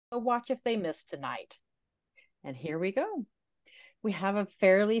watch if they missed tonight. And here we go. We have a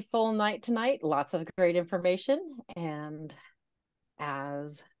fairly full night tonight, lots of great information. And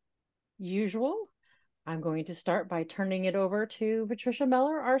as usual, I'm going to start by turning it over to Patricia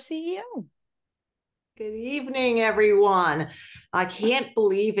Miller, our CEO. Good evening, everyone. I can't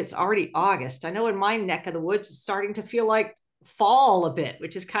believe it's already August. I know in my neck of the woods, it's starting to feel like fall a bit,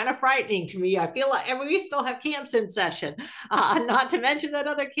 which is kind of frightening to me. I feel like, and we still have camps in session, not to mention that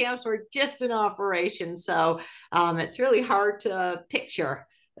other camps were just in operation. So it's really hard to picture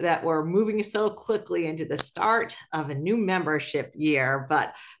that we're moving so quickly into the start of a new membership year.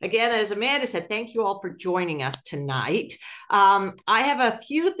 But again, as Amanda said, thank you all for joining us tonight. I have a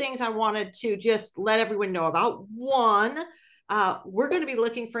few things I wanted to just let everyone know about. One, we're going to be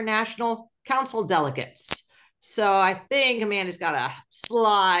looking for National Council delegates. So I think Amanda's got a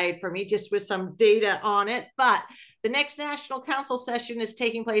slide for me just with some data on it. But the next National Council session is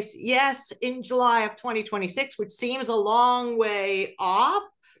taking place, yes, in July of 2026, which seems a long way off.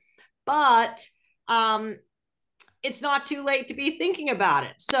 But it's not too late to be thinking about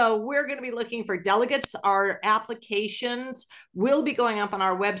it. So we're going to be looking for delegates. Our applications will be going up on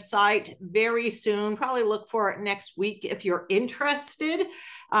our website very soon. Probably look for it next week if you're interested.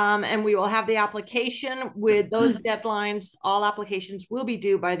 And we will have the application with those deadlines. All applications will be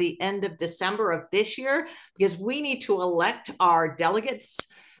due by the end of December of this year because we need to elect our delegates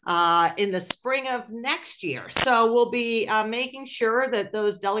in the spring of next year. So we'll be making sure that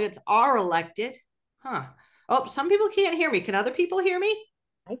those delegates are elected. Oh, some people can't hear me. Can other people hear me?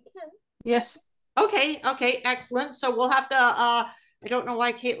 I can. Yes. Okay, excellent. So we'll have to, I don't know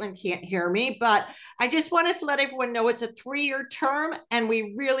why Caitlin can't hear me, but I just wanted to let everyone know it's a 3-year term and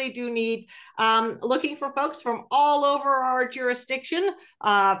we really do need looking for folks from all over our jurisdiction,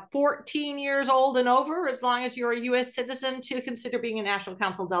 14 years old and over, as long as you're a U.S. citizen to consider being a National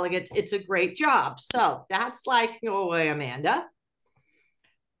Council delegate. It's a great job. So that's like your way, Amanda.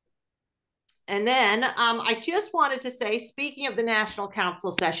 And then I just wanted to say, speaking of the National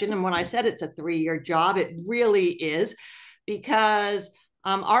Council session, and when I said it's a 3-year job, it really is, because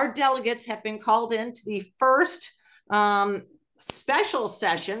our delegates have been called into the first special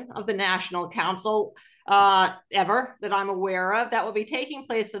session of the National Council ever that I'm aware of. That will be taking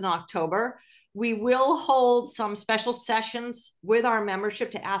place in October. We will hold some special sessions with our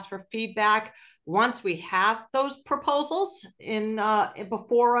membership to ask for feedback once we have those proposals in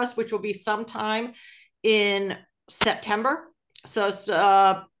before us, which will be sometime in September.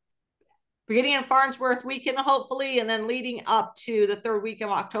 So beginning in Farnsworth weekend, hopefully, and then leading up to the 3rd week of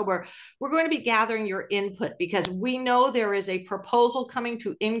October, we're going to be gathering your input because we know there is a proposal coming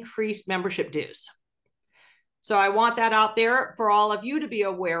to increase membership dues. So I want that out there for all of you to be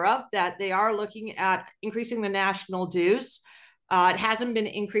aware of, that they are looking at increasing the national dues. It hasn't been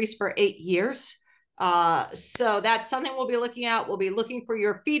increased for 8 years. So that's something we'll be looking at. We'll be looking for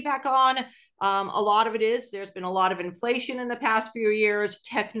your feedback on. A lot of it is, there's been a lot of inflation in the past few years.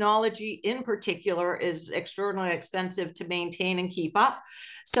 Technology in particular is extraordinarily expensive to maintain and keep up.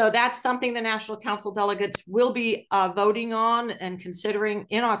 So that's something the National Council delegates will be voting on and considering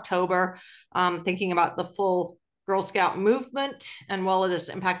in October, thinking about the full Girl Scout movement and well, its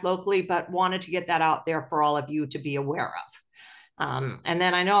impact locally, but wanted to get that out there for all of you to be aware of. And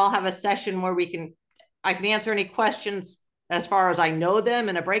then I know I'll have a session where I can answer any questions as far as I know them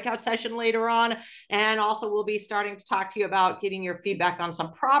in a breakout session later on. And also we'll be starting to talk to you about getting your feedback on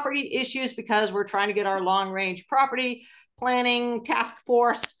some property issues because we're trying to get our long range property planning task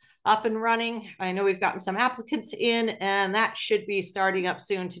force up and running. I know we've gotten some applicants in and that should be starting up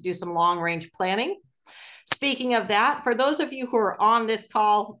soon to do some long range planning. Speaking of that, for those of you who are on this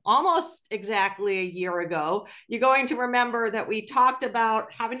call almost exactly a year ago, you're going to remember that we talked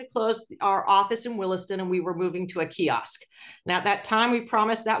about having to close our office in Williston and we were moving to a kiosk. And at that time, we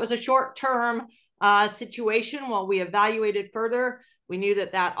promised that was a short-term situation. While we evaluated further, we knew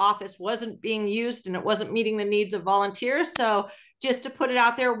that that office wasn't being used and it wasn't meeting the needs of volunteers. So just to put it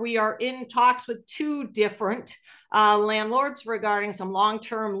out there, we are in talks with 2 different landlords regarding some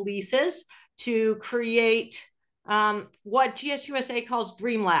long-term leases to create what GSUSA calls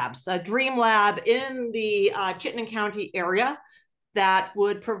Dream Labs, a Dream Lab in the Chittenden County area that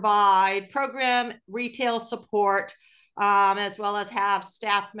would provide program retail support as well as have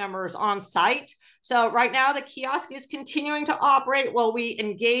staff members on site. So right now the kiosk is continuing to operate while we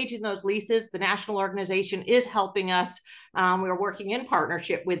engage in those leases. The national organization is helping us. We're working in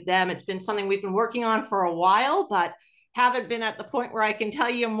partnership with them. It's been something we've been working on for a while, but haven't been at the point where I can tell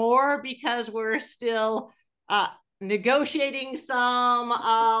you more because we're still negotiating some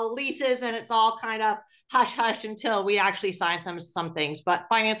leases, and it's all kind of hush hush until we actually sign some things. But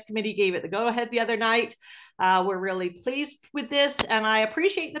Finance Committee gave it the go ahead the other night. We're really pleased with this, and I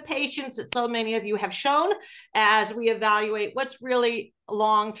appreciate the patience that so many of you have shown as we evaluate what's really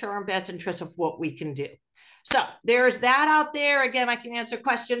long-term best interest of what we can do. So there's that out there. Again, I can answer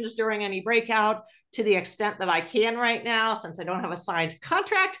questions during any breakout to the extent that I can right now, since I don't have a signed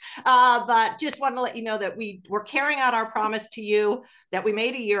contract. But just want to let you know that we're carrying out our promise to you that we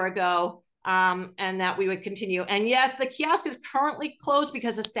made a year ago, and that we would continue. And yes, the kiosk is currently closed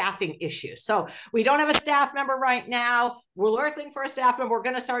because of staffing issues. So we don't have a staff member right now. We're looking for a staff member. We're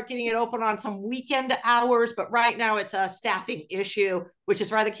going to start getting it open on some weekend hours, but right now it's a staffing issue, which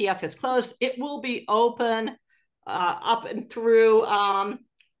is why the kiosk is closed. It will be open up and through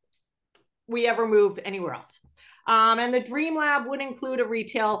we ever move anywhere else. And the Dream Lab would include a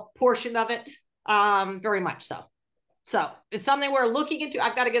retail portion of it, very much so. So it's something we're looking into.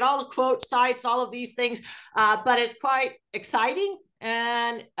 I've got to get all the quote sites, all of these things, but it's quite exciting,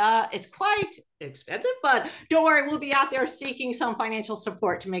 and it's quite expensive, but don't worry, we'll be out there seeking some financial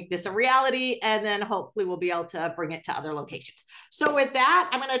support to make this a reality, and then hopefully we'll be able to bring it to other locations. So with that,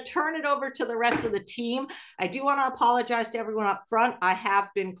 I'm going to turn it over to the rest of the team. I do want to apologize to everyone up front. I have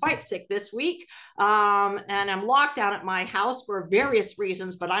been quite sick this week, and I'm locked down at my house for various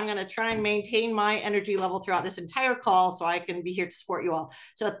reasons, but I'm going to try and maintain my energy level throughout this entire call so I can be here to support you all.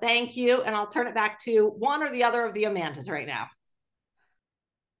 So thank you, and I'll turn it back to one or the other of the Amandas right now.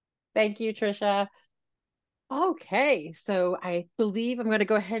 Thank you, Trisha. Okay, so I believe I'm going to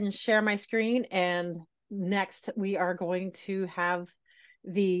go ahead and share my screen, and next we are going to have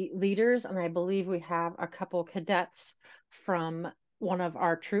the leaders, and I believe we have a couple cadets from one of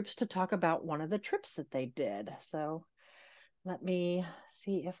our troops to talk about one of the trips that they did. So let me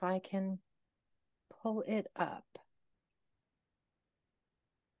see if I can pull it up.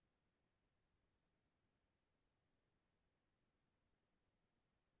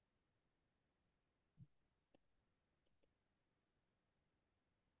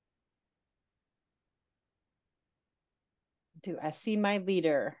 Do I see my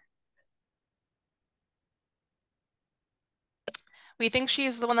leader? We think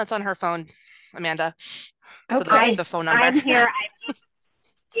she's the one that's on her phone, Amanda. Okay. So the phone number. I'm here.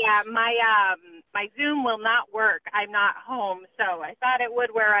 Yeah, my Zoom will not work. I'm not home, so I thought it would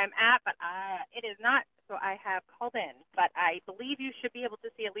where I'm at, but it is not. So I have called in, but I believe you should be able to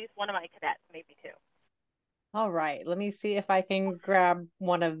see at least one of my cadets, maybe two. All right, let me see if I can grab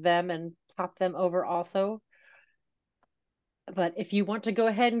one of them and pop them over also. But if you want to go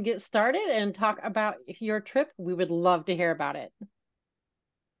ahead and get started and talk about your trip, we would love to hear about it.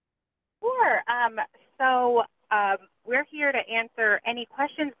 Sure. So we're here to answer any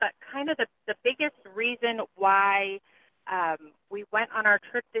questions, but kind of the biggest reason why we went on our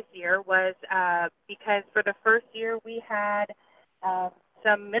trip this year was because for the first year we had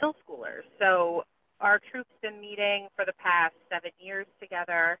some middle schoolers. So our troop's been meeting for the past 7 years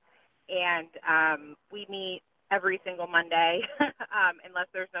together, and we meet every single Monday, unless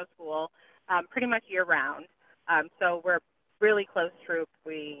there's no school, pretty much year round. So we're really close troop.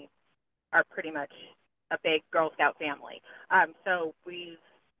 We are pretty much a big Girl Scout family. So we've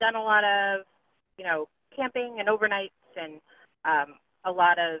done a lot of, camping and overnights and a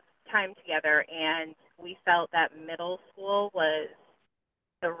lot of time together. And we felt that middle school was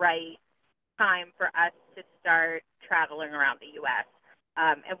the right time for us to start traveling around the U.S.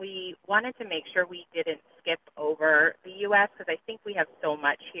 And we wanted to make sure we didn't skip over the U.S. because I think we have so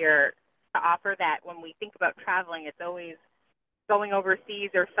much here to offer that when we think about traveling, it's always going overseas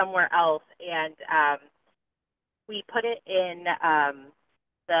or somewhere else. And we put it in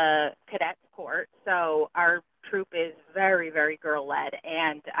the cadets court. So our troop is very, very girl-led.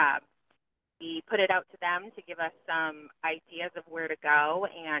 And we put it out to them to give us some ideas of where to go.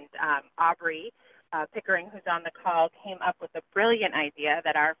 And Aubrey Pickering, who's on the call, came up with a brilliant idea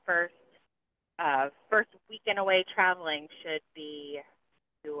that our first weekend away traveling should be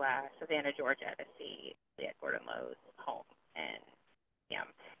to Savannah, Georgia, to see Leah Gordon Lowe's home and him.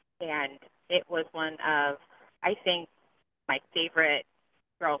 And it was one of, I think, my favorite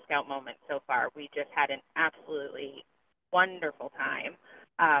Girl Scout moments so far. We just had an absolutely wonderful time.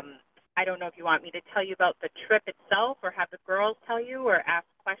 I don't know if you want me to tell you about the trip itself or have the girls tell you or ask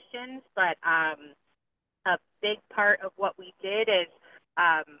questions, but a big part of what we did is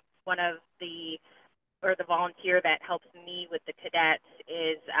one of the volunteer that helps me with the cadets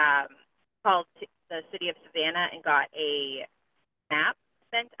is called the City of Savannah and got a map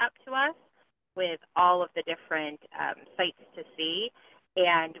sent up to us with all of the different sites to see.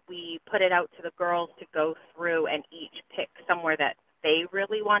 and we put it out to the girls to go through and each pick somewhere that they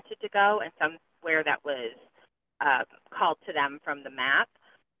really wanted to go and somewhere that was called to them from the map.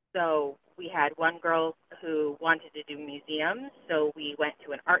 So we had one girl who wanted to do museums, so we went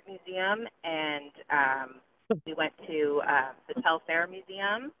to an art museum, and we went to the Telfair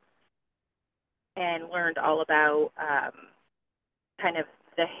Museum and learned all about kind of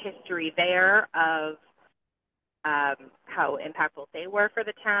the history there of how impactful they were for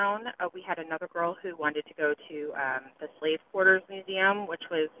the town. We had another girl who wanted to go to the Slave Quarters Museum, which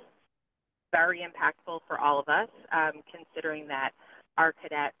was very impactful for all of us, considering that our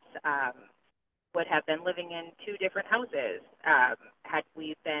cadets would have been living in two different houses had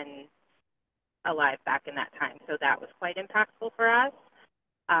we been alive back in that time. So that was quite impactful for us.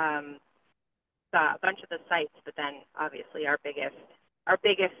 Saw a bunch of the sites, but then obviously our biggest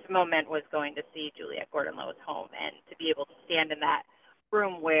moment was going to see Juliette Gordon Lowe's home, and to be able to stand in that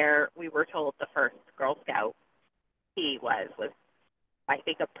room where we were told the first Girl Scout he was I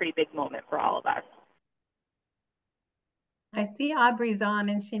think a pretty big moment for all of us. I see Aubrey's on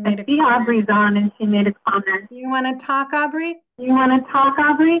and she made a comment. Do you want to talk, Aubrey?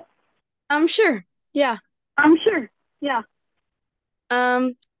 Sure. Yeah.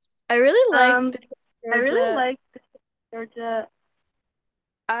 I really liked Georgia.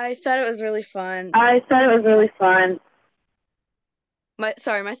 I thought it was really fun. My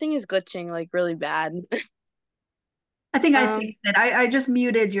thing is glitching like really bad. I think I fixed it. I just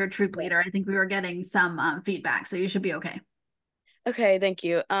muted your troop leader. I think we were getting some feedback, so you should be okay. Okay, thank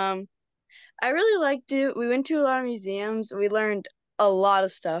you. I really liked it. We went to a lot of museums. We learned a lot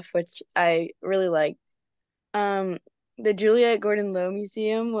of stuff, which I really liked. The Juliette Gordon Lowe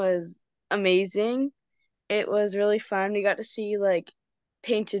Museum was amazing. It was really fun. We got to see like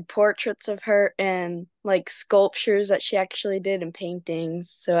painted portraits of her and like sculptures that she actually did and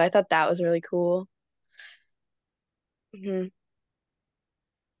paintings. So I thought that was really cool.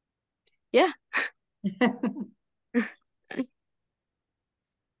 Yeah.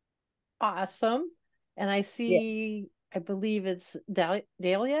 Awesome. And I see, I believe it's Dahlia.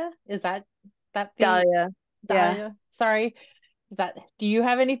 Is that the Dahlia? Dahlia? Yeah. Sorry. Do you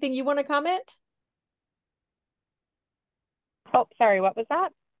have anything you want to comment? Oh, sorry, what was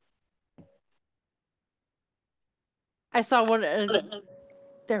that? I saw one.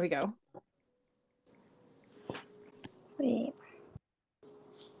 There we go. Wait.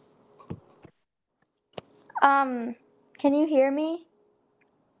 Can you hear me?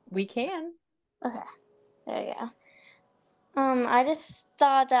 We can. Okay. There you go. I just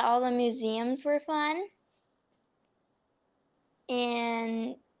thought that all the museums were fun.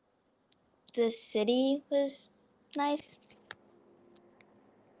 And the city was nice.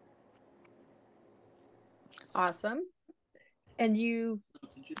 Awesome. And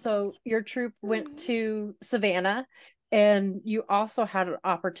so your troop went to Savannah, and you also had an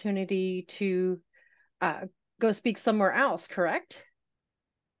opportunity to go speak somewhere else, correct?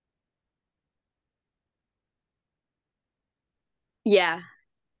 Yeah.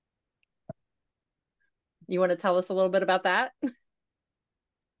 You want to tell us a little bit about that?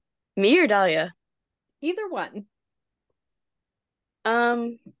 Me or Dahlia? Either one.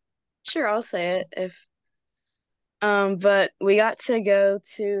 Sure, I'll say it if but we got to go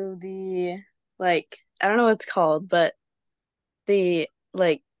to the like I don't know what it's called, but the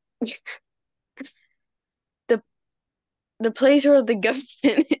like the place where the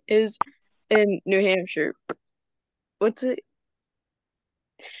government is in New Hampshire. What's it?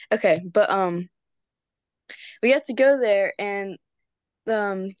 Okay, but we got to go there, and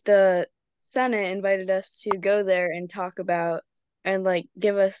the Senate invited us to go there and talk about and like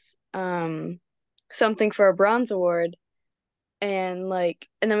give us something for a bronze award, and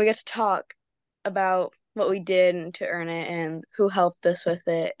then we got to talk about what we did and to earn it and who helped us with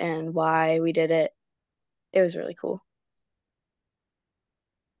it and why we did it. It was really cool.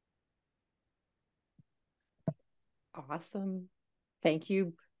 Awesome. Thank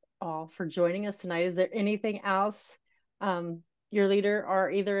you all for joining us tonight. Is there anything else your leader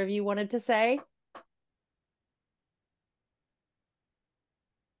or either of you wanted to say?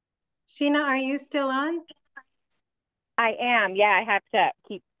 Sheena, are you still on? I am. Yeah, I have to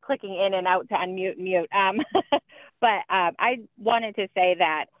keep clicking in and out to unmute and mute. But I wanted to say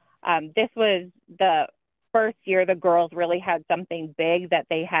that this was the first year the girls really had something big that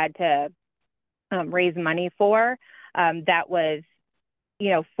they had to raise money for. That was,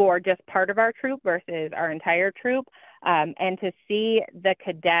 for just part of our troop versus our entire troop. And to see the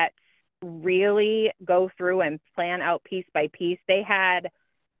cadets really go through and plan out piece by piece, they had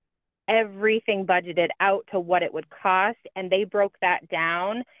everything budgeted out to what it would cost, and they broke that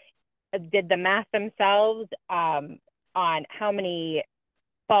down, did the math themselves on how many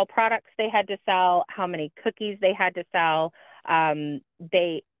fall products they had to sell, how many cookies they had to sell.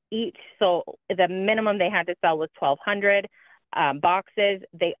 They each sold, the minimum they had to sell was 1,200 boxes.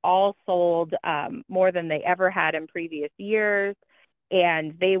 They all sold more than they ever had in previous years.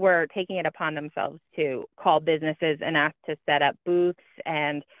 And they were taking it upon themselves to call businesses and ask to set up booths.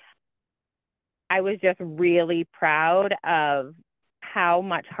 And I was just really proud of how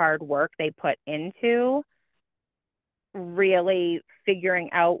much hard work they put into really figuring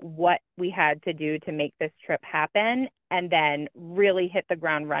out what we had to do to make this trip happen, and then really hit the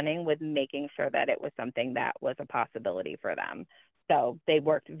ground running with making sure that it was something that was a possibility for them. So they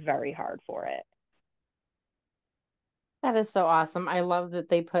worked very hard for it. That is so awesome. I love that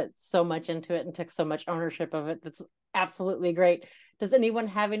they put so much into it and took so much ownership of it. That's absolutely great. Does anyone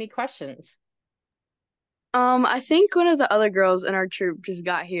have any questions? I think one of the other girls in our troop just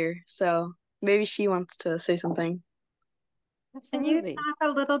got here, so maybe she wants to say something. Absolutely. Can you talk a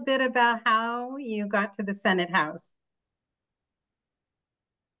little bit about how you got to the Senate House?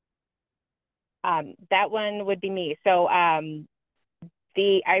 That one would be me. So I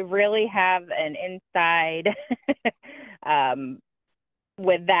really have an inside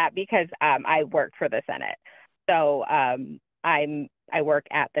with that because I worked for the Senate. So I work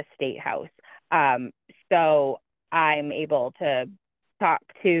at the State House. So I'm able to talk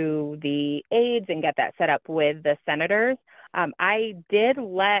to the aides and get that set up with the senators. I did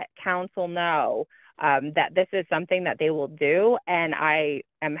let council know that this is something that they will do, and I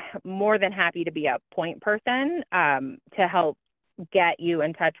am more than happy to be a point person to help get you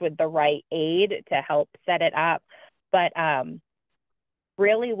in touch with the right aide to help set it up. But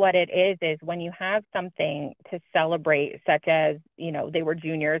really what it is when you have something to celebrate, such as, you know, they were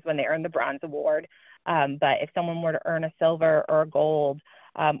juniors when they earned the bronze award, but if someone were to earn a silver or a gold,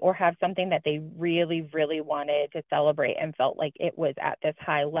 or have something that they really, really wanted to celebrate and felt like it was at this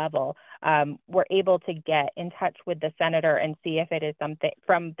high level, we're able to get in touch with the senator and see if it is something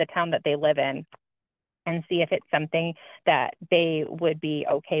from the town that they live in, and see if it's something that they would be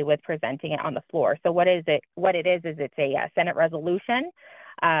okay with presenting it on the floor. So what it is it's a Senate resolution.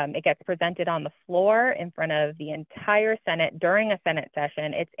 It gets presented on the floor in front of the entire Senate during a Senate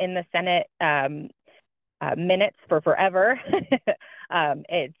session. It's in the Senate minutes for forever.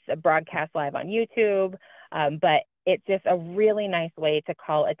 It's a broadcast live on YouTube, but it's just a really nice way to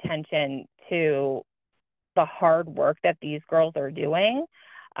call attention to the hard work that these girls are doing.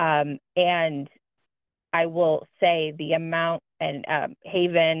 And I will say the amount, and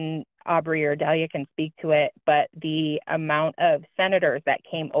Haven, Aubrey, or Dahlia can speak to it, but the amount of senators that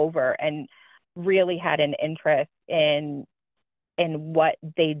came over and really had an interest in what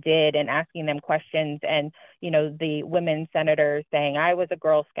they did and asking them questions, and, you know, the women senators saying, I was a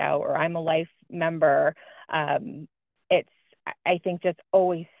Girl Scout or I'm a life member. It's, I think, just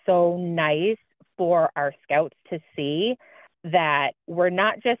always so nice for our scouts to see that we're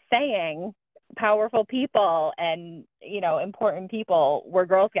not just saying powerful people and, you know, important people were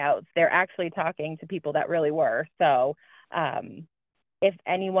Girl Scouts. They're actually talking to people that really were. So if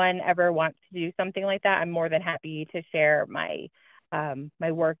anyone ever wants to do something like that, I'm more than happy to share my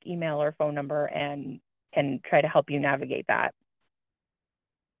my work email or phone number and can try to help you navigate that.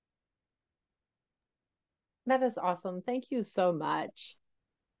 That is awesome. Thank you so much.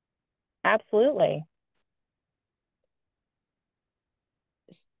 Absolutely.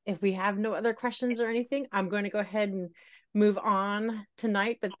 If we have no other questions or anything, I'm going to go ahead and move on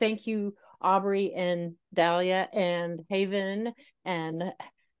tonight. But thank you, Aubrey and Dahlia and Haven and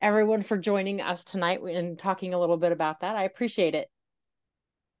everyone for joining us tonight and talking a little bit about that. I appreciate it.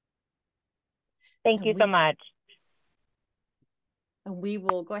 Thank you so much. And we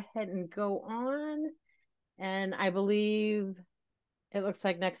will go ahead and go on. And I believe it looks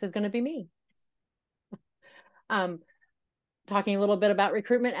like next is going to be me. Talking a little bit about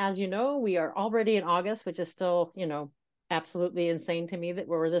recruitment. As you know, we are already in August, which is still, you know, absolutely insane to me that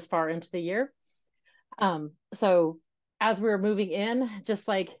we're this far into the year. So as we're moving in, just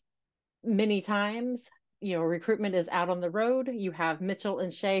like many times, you know, recruitment is out on the road. You have Mitchell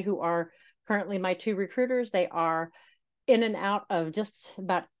and Shay, who are currently my two recruiters. They are in and out of just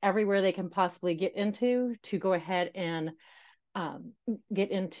about everywhere they can possibly get into to go ahead and get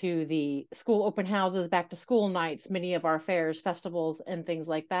into the school open houses, back to school nights, many of our fairs, festivals, and things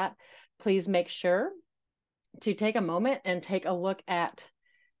like that. Please make sure to take a moment and take a look at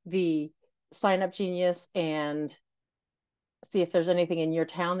the Sign Up Genius and see if there's anything in your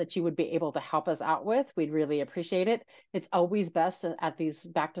town that you would be able to help us out with. We'd really appreciate it. It's always best at these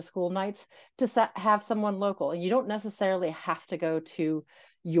back to school nights to have someone local. And you don't necessarily have to go to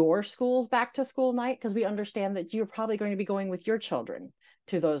your school's back to school night, because we understand that you're probably going to be going with your children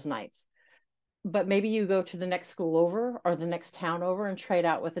to those nights. But maybe you go to the next school over or the next town over and trade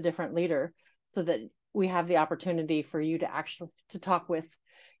out with a different leader, so that we have the opportunity for you to actually talk with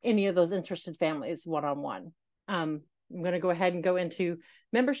any of those interested families one-on-one. I'm going to go ahead and go into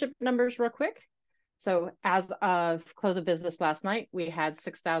membership numbers real quick. So as of close of business last night, we had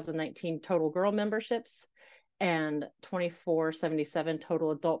 6,019 total girl memberships and 2,477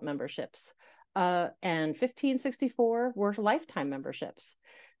 total adult memberships. And 1,564 were lifetime memberships.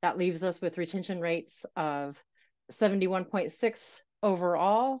 That leaves us with retention rates of 71.6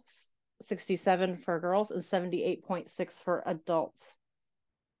 overall, 67 for girls, and 78.6 for adults.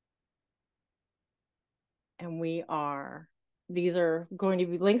 And these are going to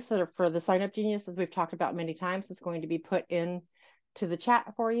be links that are for the Sign Up Genius, as we've talked about many times. It's going to be put in to the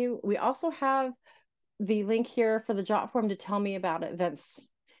chat for you. We also have the link here for the Jot form to tell me about events,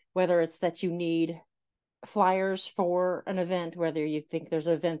 whether it's that you need flyers for an event, whether you think there's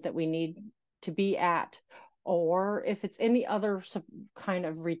an event that we need to be at, or if it's any other kind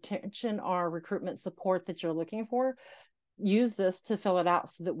of retention or recruitment support that you're looking for. Use this to fill it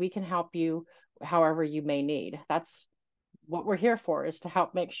out so that we can help you however you may need. That's what we're here for, is to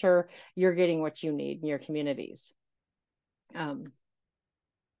help make sure you're getting what you need in your communities.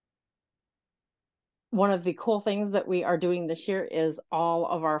 One of the cool things that we are doing this year is all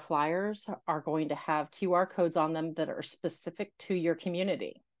of our flyers are going to have QR codes on them that are specific to your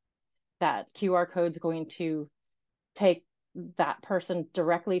community. That QR code is going to take that person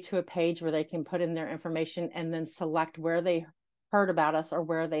directly to a page where they can put in their information and then select where they heard about us or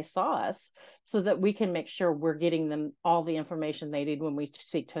where they saw us, so that we can make sure we're getting them all the information they need when we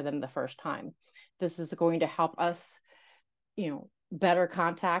speak to them the first time. This is going to help us, better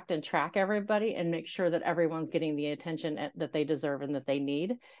contact and track everybody and make sure that everyone's getting the attention that they deserve and that they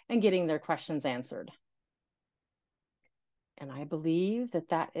need, and getting their questions answered. And I believe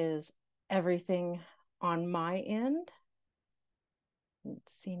that is everything on my end. Don't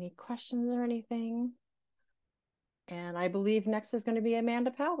see any questions or anything. And I believe next is going to be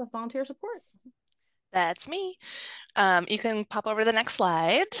Amanda Powell with volunteer support. That's me. You can pop over to the next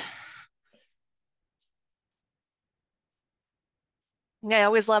slide. I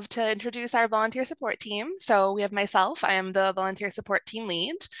always love to introduce our volunteer support team. So we have myself, I am the volunteer support team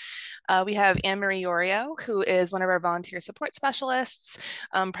lead. We have Anne-Marie Yorio, who is one of our volunteer support specialists,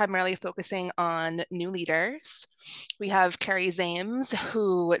 primarily focusing on new leaders. We have Carrie Zames,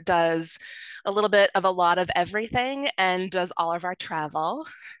 who does a little bit of a lot of everything and does all of our travel.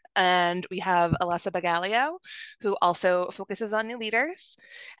 And we have Alessa Bagalio, who also focuses on new leaders,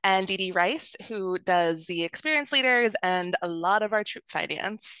 and Dee Dee Rice, who does the experienced leaders and a lot of our troop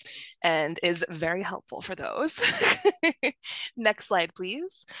finance and is very helpful for those. Next slide,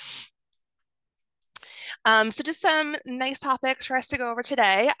 please. So just some nice topics for us to go over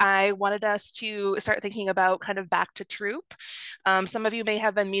today. I wanted us to start thinking about kind of back to troop. Some of you may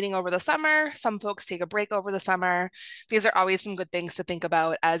have been meeting over the summer. Some folks take a break over the summer. These are always some good things to think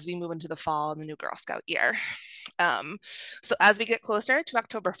about as we move into the fall and the new Girl Scout year. So as we get closer to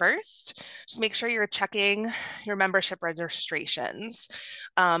October 1st, just make sure you're checking your membership registrations.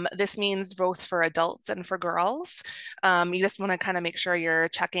 This means both for adults and for girls. You just want to kind of make sure you're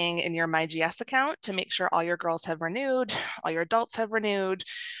checking in your MyGS account to make sure all your girls have renewed, all your adults have renewed,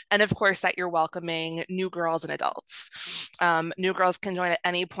 and of course that you're welcoming new girls and adults. New girls can join at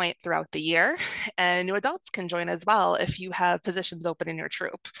any point throughout the year, and new adults can join as well if you have positions open in your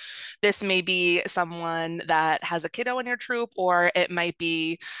troop. This may be someone that has a kiddo in your troop, or it might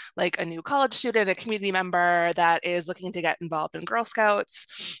be like a new college student, a community member that is looking to get involved in Girl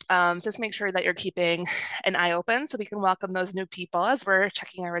Scouts. So just make sure that you're keeping an eye open so we can welcome those new people as we're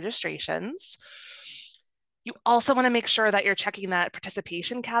checking our registrations. You also want to make sure that you're checking that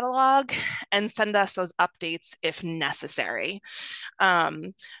participation catalog and send us those updates if necessary.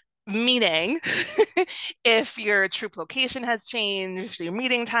 Meaning, if your troop location has changed, your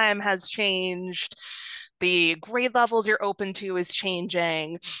meeting time has changed, the grade levels you're open to is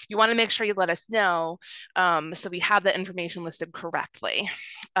changing, you want to make sure you let us know so we have the information listed correctly.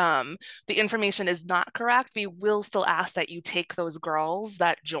 The information is not correct, we will still ask that you take those girls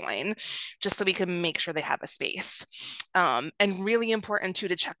that join just so we can make sure they have a space. And really important too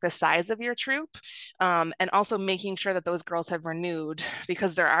to check the size of your troop and also making sure that those girls have renewed,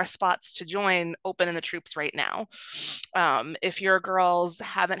 because there are spots to join open in the troops right now. If your girls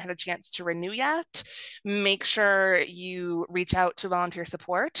haven't had a chance to renew yet, make sure you reach out to volunteer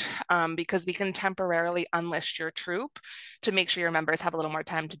support because we can temporarily unlist your troop to make sure your members have a little more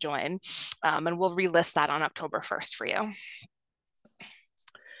time to join. And we'll relist that on October 1st for you.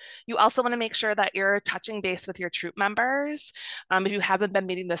 You also want to make sure that you're touching base with your troop members. If you haven't been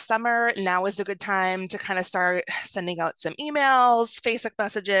meeting this summer, now is a good time to kind of start sending out some emails, Facebook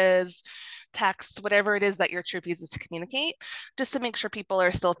messages, texts, whatever it is that your troop uses to communicate, just to make sure people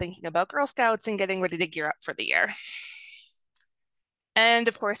are still thinking about Girl Scouts and getting ready to gear up for the year. And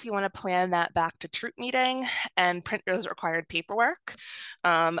of course, you want to plan that back to troop meeting and print those required paperwork.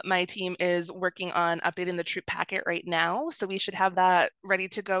 My team is working on updating the troop packet right now, so we should have that ready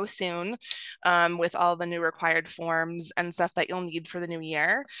to go soon with all the new required forms and stuff that you'll need for the new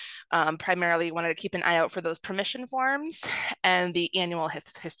year. Primarily, you want to keep an eye out for those permission forms and the annual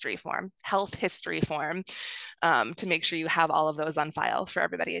history form, health history form, to make sure you have all of those on file for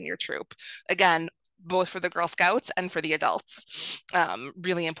everybody in your troop. Again, both for the Girl Scouts and for the adults.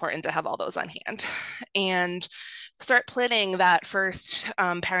 Really important to have all those on hand. And start planning that first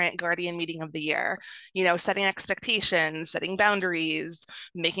parent guardian meeting of the year, you know, setting expectations, setting boundaries,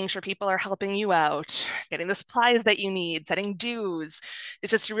 making sure people are helping you out, getting the supplies that you need, setting dues.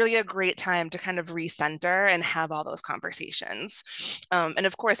 It's just really a great time to kind of recenter and have all those conversations. And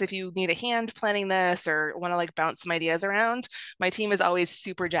of course, if you need a hand planning this or want to like bounce some ideas around, my team is always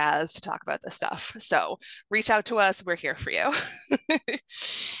super jazzed to talk about this stuff. So reach out to us, we're here for you.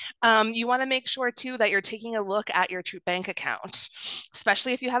 You want to make sure too that you're taking a look at your troop bank account,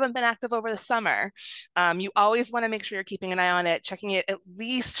 especially if you haven't been active over the summer. You always want to make sure you're keeping an eye on it, checking it at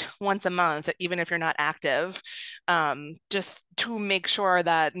least once a month, even if you're not active, just to make sure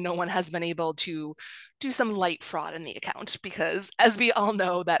that no one has been able to do some light fraud in the account, because as we all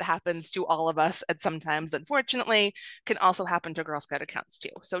know, that happens to all of us at sometimes, unfortunately, can also happen to Girl Scout accounts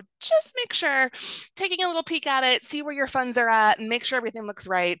too. So just make sure, taking a little peek at it, see where your funds are at and make sure everything looks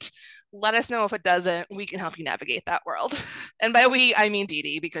right. Let us know if it doesn't. We can help you navigate that world. And by we, I mean Dee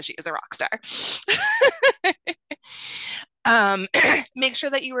Dee, because she is a rock star. Make sure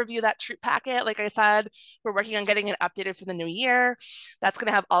that you review that troop packet. Like I said, we're working on getting it updated for the new year. That's going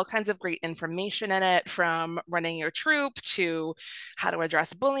to have all kinds of great information in it, from running your troop to how to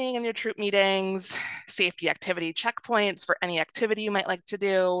address bullying in your troop meetings, safety activity checkpoints for any activity you might like to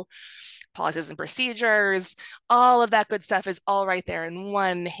do, policies and procedures. All of that good stuff is all right there in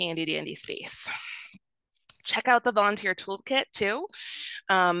one handy dandy space. Check out the volunteer toolkit too.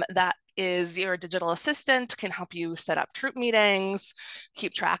 That is your digital assistant, can help you set up troop meetings,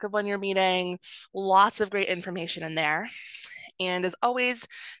 keep track of when you're meeting. Lots of great information in there. And as always,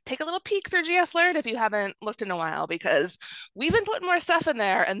 take a little peek through GS Learn if you haven't looked in a while, because we've been putting more stuff in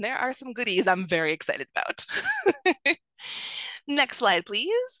there and there are some goodies I'm very excited about. Next slide,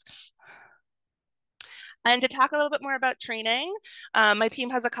 please. And to talk a little bit more about training, my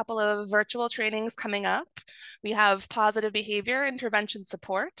team has a couple of virtual trainings coming up. We have positive behavior intervention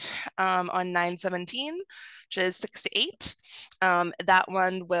support on 9/17, which is 6 to 8. That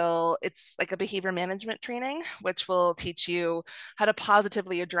one it's like a behavior management training, which will teach you how to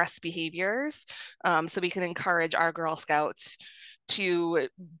positively address behaviors so we can encourage our Girl Scouts to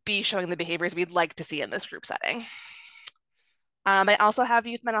be showing the behaviors we'd like to see in this group setting. I also have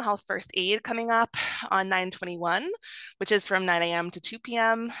Youth Mental Health First Aid coming up on 9/21, which is from 9 a.m. to 2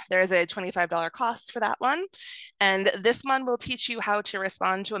 p.m. There is a $25 cost for that one. And this one will teach you how to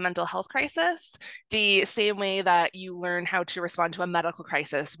respond to a mental health crisis the same way that you learn how to respond to a medical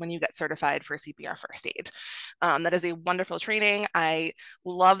crisis when you get certified for CPR First Aid. That is a wonderful training. I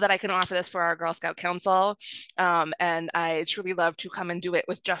love that I can offer this for our Girl Scout Council. And I truly love to come and do it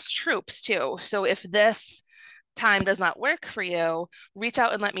with just troops too. So if this time does not work for you, reach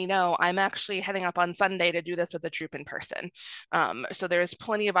out and let me know. I'm actually heading up on Sunday to do this with the troop in person. So there's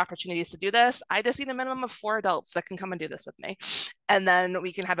plenty of opportunities to do this. I just need a minimum of 4 adults that can come and do this with me. And then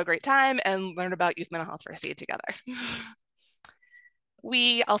we can have a great time and learn about youth mental health first aid together.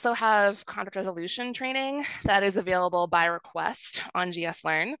 We also have conflict resolution training that is available by request on GS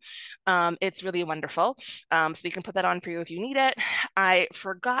Learn. It's really wonderful. So we can put that on for you if you need it. I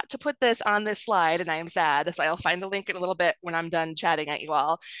forgot to put this on this slide and I am sad, so I'll find a link in a little bit when I'm done chatting at you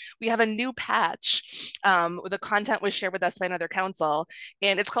all. We have a new patch. The content was shared with us by another council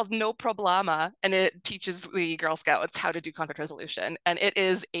and it's called No Problema, and it teaches the Girl Scouts how to do conflict resolution, and it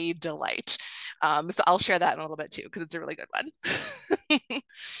is a delight. So I'll share that in a little bit too, because it's a really good one.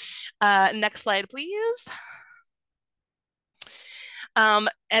 Next slide, please.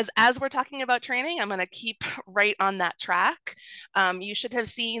 As we're talking about training, I'm going to keep right on that track. You should have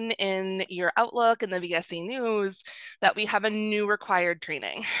seen in your Outlook and the VSC News that we have a new required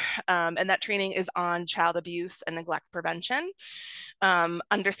training, and that training is on child abuse and neglect prevention.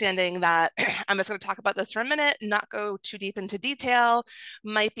 Understanding that I'm just going to talk about this for a minute, not go too deep into detail,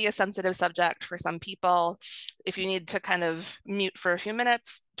 might be a sensitive subject for some people. If you need to kind of mute for a few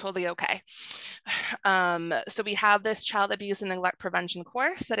minutes, totally okay. So we have this child abuse and neglect prevention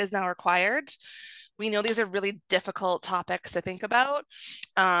course that is now required. We know these are really difficult topics to think about,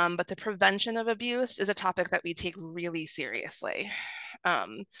 but the prevention of abuse is a topic that we take really seriously.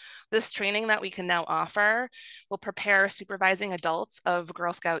 This training that we can now offer will prepare supervising adults of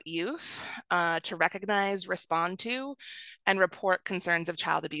Girl Scout youth to recognize, respond to, and report concerns of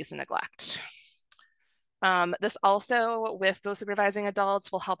child abuse and neglect. This also, with those supervising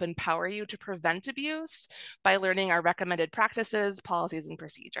adults, will help empower you to prevent abuse by learning our recommended practices, policies, and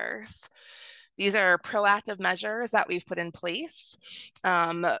procedures. These are proactive measures that we've put in place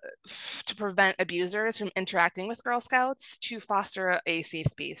to prevent abusers from interacting with Girl Scouts to foster a safe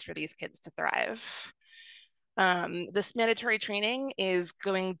space for these kids to thrive. This mandatory training is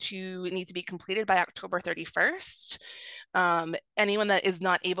going to need to be completed by October 31st. Anyone that is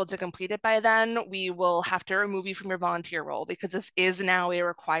not able to complete it by then, we will have to remove you from your volunteer role, because this is now a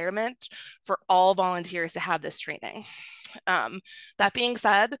requirement for all volunteers to have this training. That being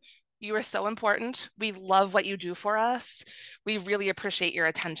said, you are so important. We love what you do for us. We really appreciate your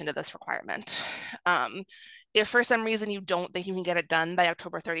attention to this requirement. If for some reason you don't think you can get it done by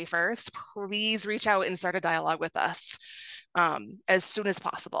October 31st, please reach out and start a dialogue with us as soon as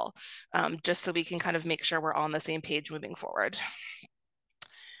possible, just so we can kind of make sure we're all on the same page moving forward.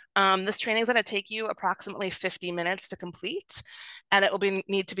 This training is going to take you approximately 50 minutes to complete, and it will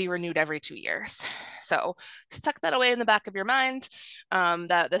need to be renewed every 2 years. So just tuck that away in the back of your mind,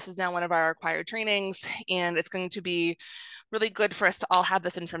 that this is now one of our required trainings, and it's going to be really good for us to all have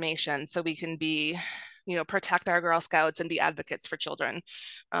this information so we can be, protect our Girl Scouts and be advocates for children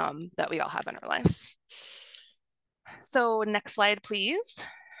that we all have in our lives. So next slide, please.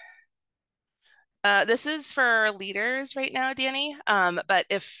 This is for leaders right now, Danny, but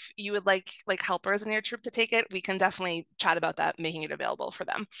if you would like helpers in your troop to take it, we can definitely chat about that, making it available for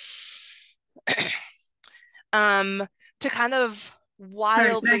them. To kind of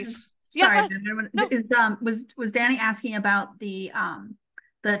wildly... Sorry, no. Was Danny asking about the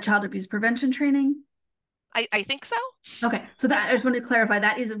child abuse prevention training? I think so. Okay, so that I just wanted to clarify,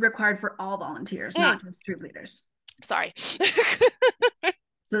 that is required for all volunteers, not just troop leaders. Sorry.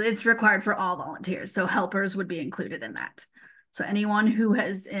 So it's required for all volunteers. So helpers would be included in that. So anyone who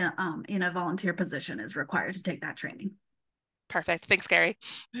is in a volunteer position is required to take that training. Perfect. Thanks, Gary.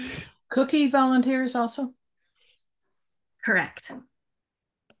 Cookie volunteers also? Correct.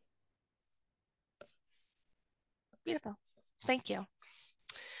 Beautiful. Thank you.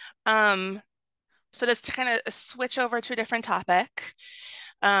 So just to kind of switch over to a different topic,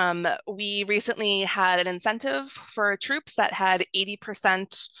 we recently had an incentive for troops that had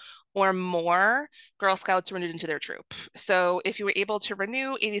 80% or more Girl Scouts renewed into their troop. So if you were able to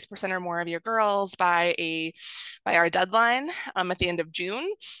renew 80% or more of your girls by our deadline at the end of June,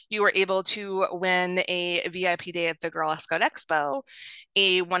 you were able to win a VIP day at the Girl Scout Expo,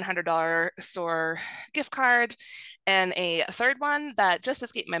 a $100 store gift card, and a third one that just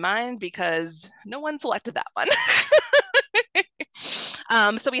escaped my mind because no one selected that one.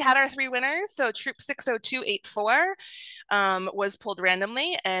 So we had our 3 winners. So Troop 60284 was pulled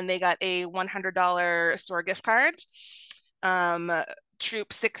randomly, and they got a $100 store gift card.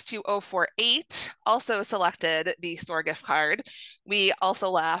 Troop 62048 also selected the store gift card. We also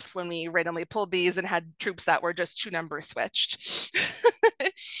laughed when we randomly pulled these and had troops that were just 2 numbers switched.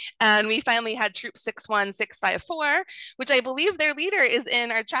 And we finally had Troop 61654, which I believe their leader is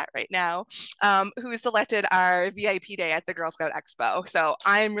in our chat right now, who selected our VIP day at the Girl Scout Expo. So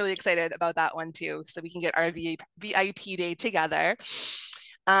I'm really excited about that one too, so we can get our VIP day together.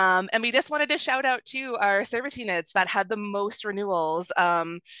 And we just wanted to shout out to our service units that had the most renewals,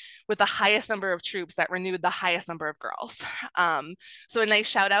 with the highest number of troops that renewed the highest number of girls. So a nice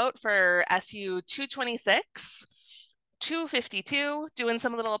shout out for SU 226, 252, doing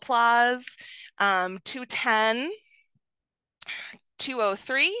some little applause, 210,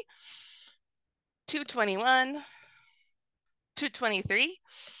 203, 221, 223,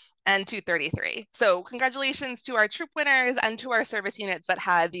 and 233. So congratulations to our troop winners and to our service units that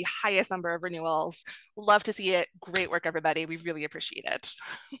had the highest number of renewals. Love to see it. Great work, everybody. We really appreciate it.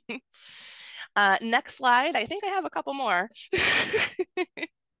 Next slide. I think I have a couple more.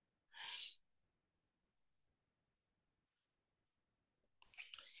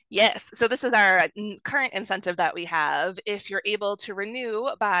 Yes, so this is our current incentive that we have. If you're able to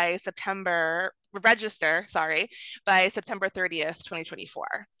register, by September 30th, 2024.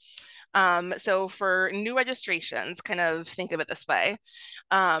 So for new registrations, kind of think of it this way.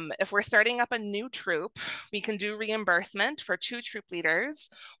 If we're starting up a new troop, we can do reimbursement for 2 troop leaders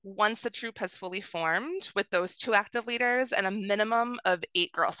once the troop has fully formed with those 2 active leaders and a minimum of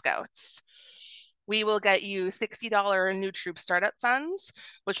 8 Girl Scouts. We will get you $60 new troop startup funds,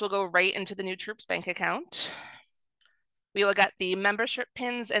 which will go right into the new troops bank account. We will get the membership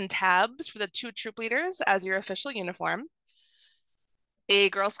pins and tabs for the 2 troop leaders as your official uniform. A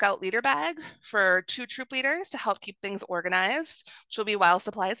Girl Scout leader bag for 2 troop leaders to help keep things organized, which will be while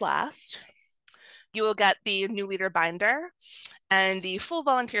supplies last. You will get the new leader binder and the full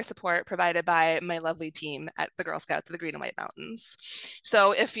volunteer support provided by my lovely team at the Girl Scouts of the Green and White Mountains.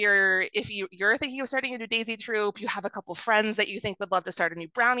 So if you're thinking of starting a new Daisy troop, you have a couple friends that you think would love to start a new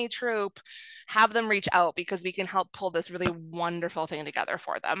Brownie troop, have them reach out because we can help pull this really wonderful thing together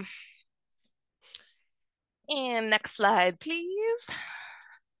for them. And next slide, please.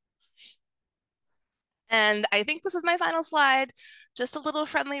 And I think this is my final slide. Just a little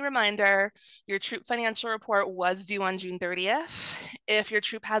friendly reminder, your troop financial report was due on June 30th. If your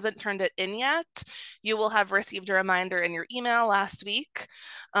troop hasn't turned it in yet, you will have received a reminder in your email last week.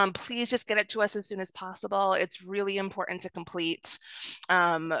 Please just get it to us as soon as possible. It's really important to complete.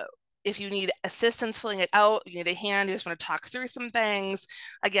 If you need assistance filling it out, you need a hand, you just want to talk through some things,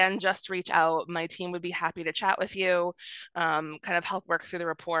 again, just reach out. My team would be happy to chat with you, kind of help work through the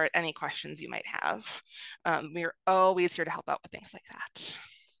report, any questions you might have. We're always here to help out with things like that.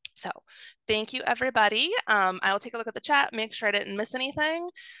 So thank you, everybody. I will take a look at the chat, make sure I didn't miss anything.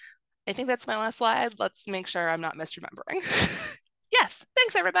 I think that's my last slide. Let's make sure I'm not misremembering. Yes,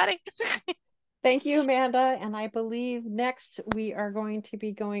 thanks, everybody. Thank you, Amanda. And I believe next we are going to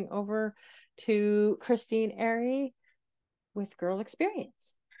be going over to Christine Airy with Girl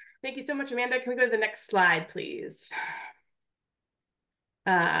Experience. Thank you so much, Amanda. Can we go to the next slide, please?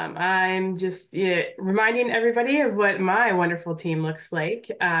 I'm just reminding everybody of what my wonderful team looks like.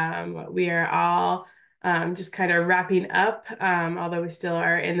 We are all just kind of wrapping up, although we still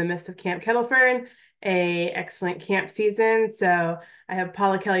are in the midst of Camp Kettlefern, an excellent camp season. So I have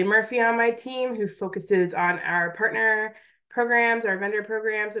Paula Kelly Murphy on my team, who focuses on our partner programs, our vendor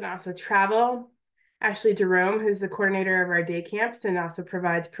programs, and also travel. Ashley Jerome, who's the coordinator of our day camps and also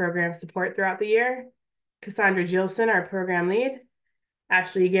provides program support throughout the year. Cassandra Gilson, our program lead.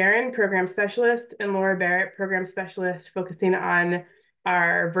 Ashley Guerin, program specialist, and Laura Barrett, program specialist, focusing on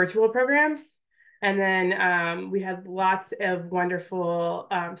our virtual programs. And then we had lots of wonderful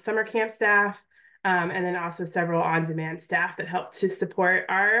summer camp staff, and then also several on-demand staff that helped to support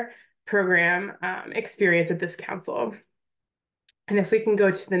our program experience at this council. And if we can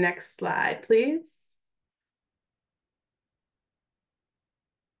go to the next slide, please.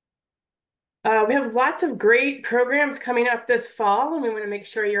 We have lots of great programs coming up this fall, and we want to make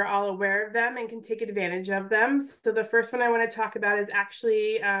sure you're all aware of them and can take advantage of them. So the first one I want to talk about is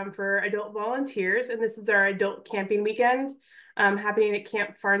actually for adult volunteers, and this is our adult camping weekend happening at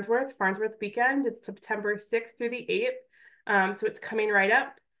Camp Farnsworth Weekend. It's September 6th through the 8th, so it's coming right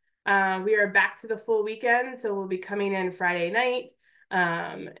up. We are back to the full weekend, so we'll be coming in Friday night.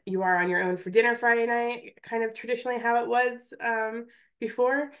 You are on your own for dinner Friday night, kind of traditionally how it was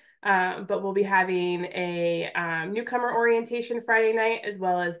before. But we'll be having a newcomer orientation Friday night, as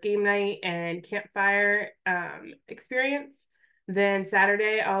well as game night and campfire experience. Then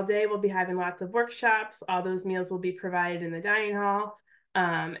Saturday all day, we'll be having lots of workshops. All those meals will be provided in the dining hall.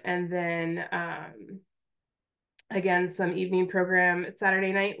 And then again, some evening program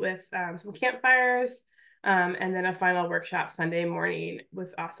Saturday night with some campfires. And then a final workshop Sunday morning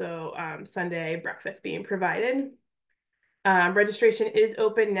with also Sunday breakfast being provided. Registration is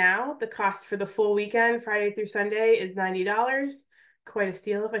open now. The cost for the full weekend, Friday through Sunday, is $90. Quite a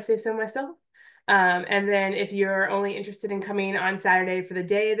steal if I say so myself. And then if you're only interested in coming on Saturday for the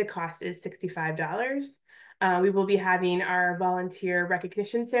day, the cost is $65. We will be having our volunteer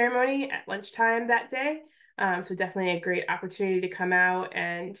recognition ceremony at lunchtime that day. So definitely a great opportunity to come out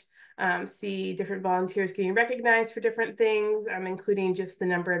and see different volunteers getting recognized for different things, including just the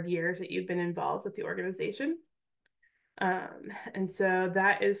number of years that you've been involved with the organization. And so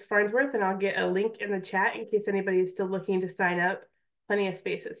that is Farnsworth, and I'll get a link in the chat in case anybody is still looking to sign up. Plenty of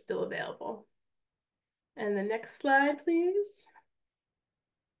space is still available. And the next slide, please.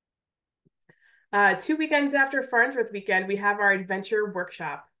 2 weekends after Farnsworth weekend, we have our adventure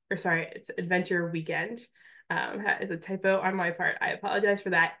workshop, or sorry, it's adventure weekend. It's a typo on my part. I apologize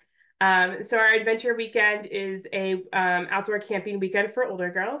for that. So our adventure weekend is a outdoor camping weekend for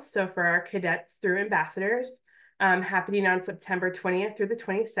older girls. So for our cadets through ambassadors, happening on September 20th through the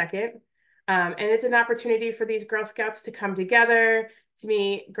 22nd. And it's an opportunity for these Girl Scouts to come together, to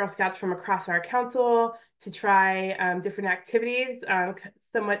meet Girl Scouts from across our council, to try different activities,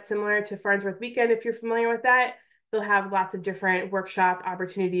 somewhat similar to Farnsworth Weekend, if you're familiar with that. They'll have lots of different workshop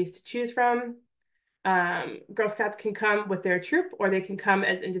opportunities to choose from. Girl Scouts can come with their troop or they can come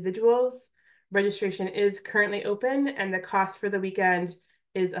as individuals. Registration is currently open and the cost for the weekend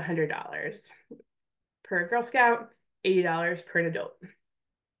is $100 per Girl Scout, $80 per adult.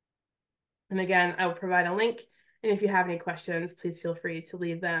 And again, I will provide a link. And if you have any questions, please feel free to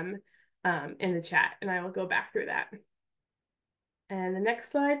leave them in the chat and I will go back through that. And the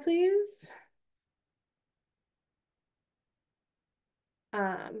next slide, please.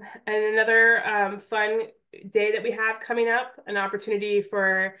 And another fun day that we have coming up, an opportunity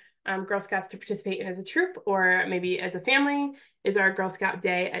for Girl Scouts to participate in as a troop or maybe as a family, is our Girl Scout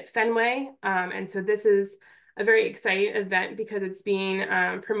Day at Fenway. And so this is a very exciting event because it's being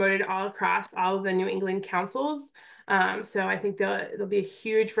promoted all across all of the New England councils. So I think there'll be a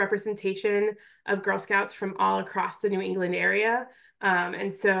huge representation of Girl Scouts from all across the New England area.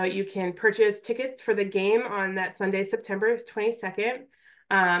 And so you can purchase tickets for the game on that Sunday, September 22nd.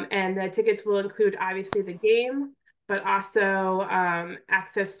 And the tickets will include obviously the game, but also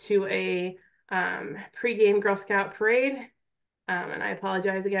access to a pre-game Girl Scout parade. And I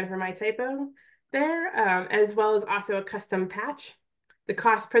apologize again for my typo there, as well as also a custom patch. The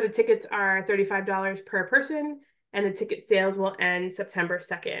cost per the tickets are $35 per person, and the ticket sales will end September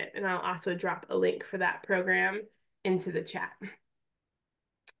 2nd. And I'll also drop a link for that program into the chat.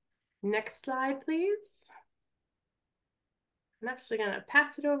 Next slide, please. I'm actually going to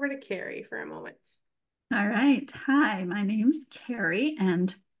pass it over to Carrie for a moment. All right. Hi, my name's Carrie,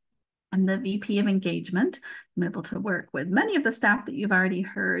 and I'm the VP of Engagement. I'm able to work with many of the staff that you've already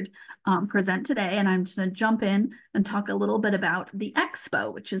heard present today, and I'm just going to jump in and talk a little bit about the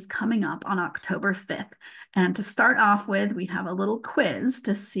Expo, which is coming up on October 5th. And to start off with, we have a little quiz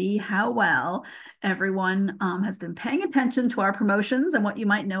to see how well everyone has been paying attention to our promotions and what you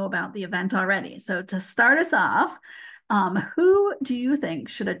might know about the event already. So to start us off, who do you think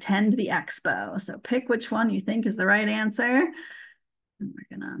should attend the Expo? So pick which one you think is the right answer. And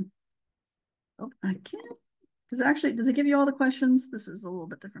we're gonna, oh, I can't. Does it give you all the questions? This is a little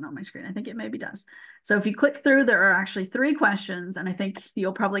bit different on my screen. I think it maybe does. So if you click through, there are actually 3 questions, and I think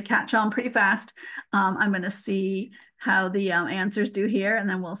you'll probably catch on pretty fast. I'm gonna see how the answers do here, and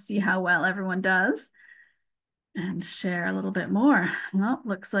then we'll see how well everyone does and share a little bit more. Well,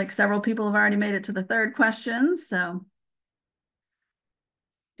 looks like several people have already made it to the 3rd question, so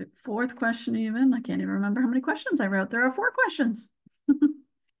 4th question even. I can't even remember how many questions I wrote. There are 4 questions.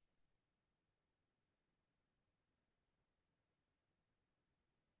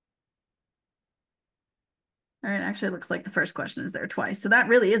 All right, actually it looks like the first question is there twice. So that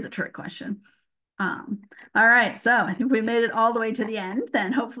really is a trick question. All right, so I think we made it all the way to the end.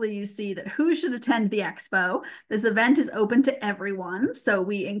 Then hopefully you see that who should attend the Expo. This event is open to everyone, so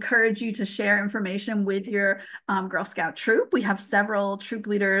we encourage you to share information with your Girl Scout troop. We have several troop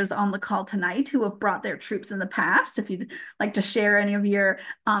leaders on the call tonight who have brought their troops in the past. If you'd like to share any of your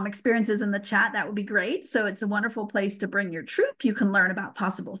experiences in the chat, that would be great. So it's a wonderful place to bring your troop. You can learn about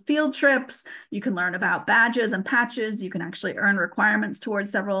possible field trips. You can learn about badges and patches. You can actually earn requirements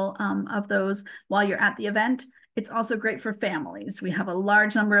towards several of those while you're at the event. It's also great for families. We have a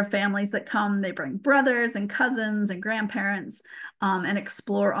large number of families that come. They bring brothers and cousins and grandparents and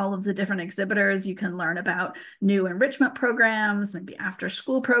explore all of the different exhibitors. You can learn about new enrichment programs, maybe after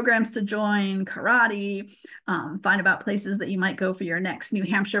school programs to join, karate, find about places that you might go for your next New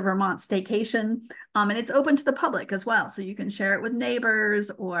Hampshire, Vermont staycation. And it's open to the public as well. So you can share it with neighbors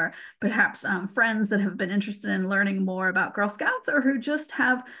or perhaps friends that have been interested in learning more about Girl Scouts or who just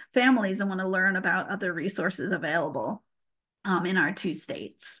have families and want to learn about other resources available in our 2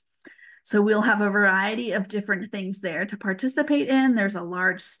 states. So we'll have a variety of different things there to participate in. There's a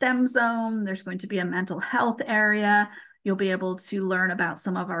large STEM zone. There's going to be a mental health area. You'll be able to learn about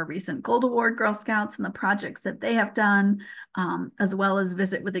some of our recent Gold Award Girl Scouts and the projects that they have done, as well as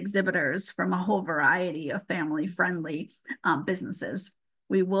visit with exhibitors from a whole variety of family-friendly businesses.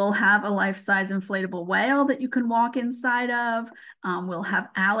 We will have a life-size inflatable whale that you can walk inside of. We'll have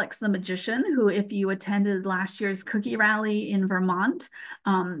Alex the Magician, who if you attended last year's cookie rally in Vermont,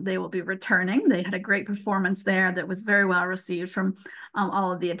 they will be returning. They had a great performance there that was very well received from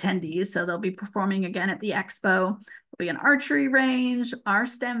all of the attendees. So they'll be performing again at the Expo. There'll be an archery range. Our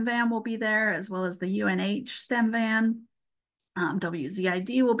STEM van will be there, as well as the UNH STEM van.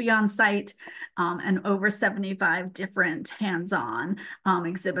 WZID will be on site, and over 75 different hands-on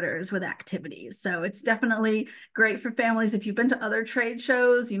exhibitors with activities. So it's definitely great for families. If you've been to other trade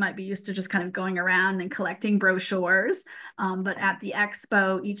shows, you might be used to just kind of going around and collecting brochures. But at the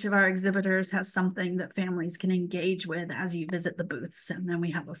expo, each of our exhibitors has something that families can engage with as you visit the booths. And then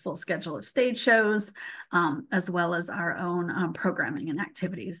we have a full schedule of stage shows, as well as our own programming and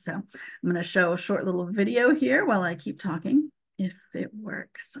activities. So I'm going to show a short little video here while I keep talking, if it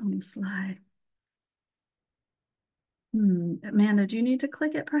works on the slide. Amanda, do you need to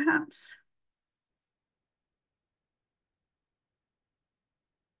click it perhaps?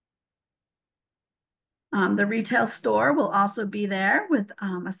 The retail store will also be there with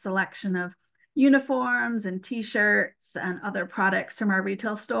a selection of uniforms and t-shirts and other products from our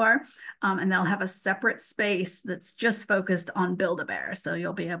retail store. And they'll have a separate space that's just focused on Build-A-Bear. So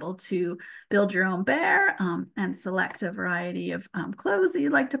you'll be able to build your own bear and select a variety of clothes that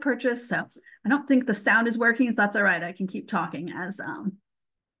you'd like to purchase. So I don't think the sound is working, so that's all right. I can keep talking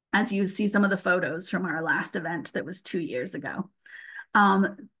as you see some of the photos from our last event that was 2 years ago.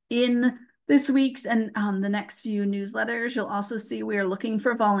 In this week's and the next few newsletters, you'll also see we are looking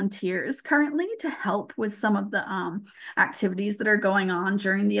for volunteers currently to help with some of the activities that are going on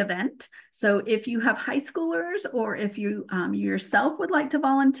during the event. So if you have high schoolers, or if you yourself would like to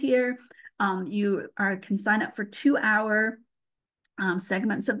volunteer, you can sign up for 2-hour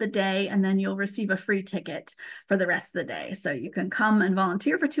segments of the day, and then you'll receive a free ticket for the rest of the day. So you can come and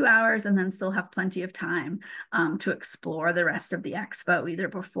volunteer for 2 hours and then still have plenty of time to explore the rest of the expo, either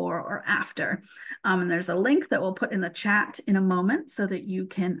before or after. And there's a link that we'll put in the chat in a moment so that you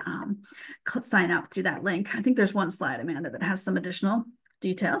can sign up through that link. I think there's one slide, Amanda, that has some additional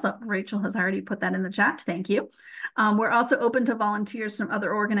details. Rachel has already put that in the chat. Thank you. We're also open to volunteers from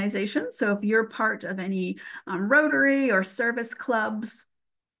other organizations. So if you're part of any Rotary or service clubs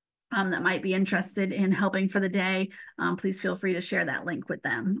that might be interested in helping for the day, please feel free to share that link with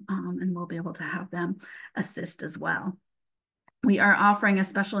them, and we'll be able to have them assist as well. We are offering a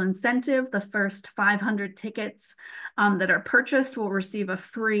special incentive. The first 500 tickets that are purchased will receive a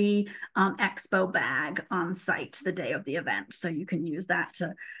free expo bag on site the day of the event. So you can use that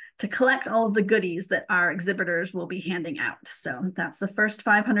to collect all of the goodies that our exhibitors will be handing out. So that's the first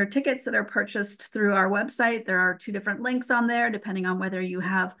 500 tickets that are purchased through our website. There are 2 different links on there, depending on whether you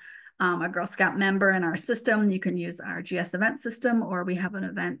have a Girl Scout member in our system. You can use our GS event system, or we have an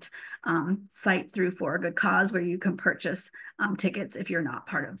event site through For a Good Cause where you can purchase tickets if you're not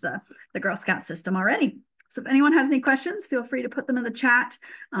part of the Girl Scout system already. So if anyone has any questions, feel free to put them in the chat.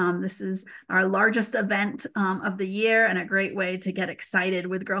 This is our largest event of the year, and a great way to get excited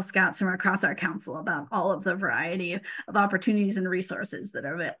with Girl Scouts from across our council about all of the variety of opportunities and resources that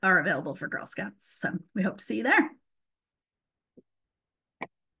are available for Girl Scouts. So we hope to see you there.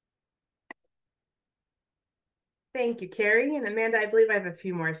 Thank you, Carrie. And Amanda, I believe I have a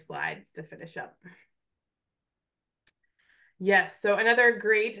few more slides to finish up. Yes, so another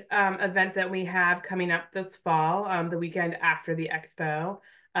great event that we have coming up this fall, the weekend after the expo,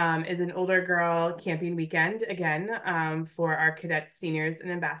 is an older girl camping weekend, again, for our cadets, seniors, and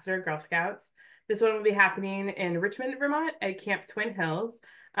ambassador Girl Scouts. This one will be happening in Richmond, Vermont at Camp Twin Hills.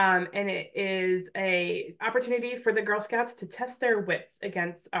 And it is an opportunity for the Girl Scouts to test their wits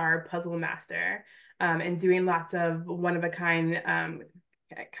against our puzzle master, and doing lots of one-of-a-kind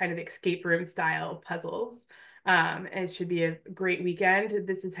kind of escape room style puzzles. And it should be a great weekend.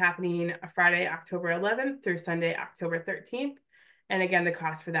 This is happening Friday, October 11th through Sunday, October 13th. And again, the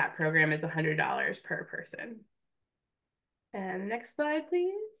cost for that program is $100 per person. And next slide,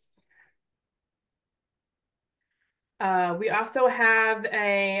 please. We also have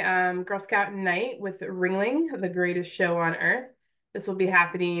a Girl Scout night with Ringling, the greatest show on earth. This will be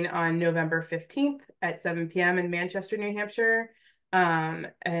happening on November 15th at 7 p.m. in Manchester, New Hampshire.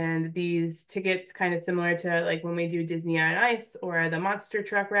 And these tickets, kind of similar to like when we do Disney on Ice or the monster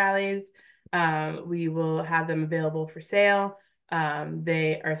truck rallies, we will have them available for sale.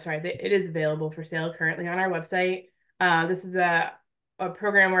 It is available for sale currently on our website. This is a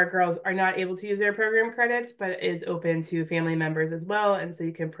program where girls are not able to use their program credits, but is open to family members as well. And so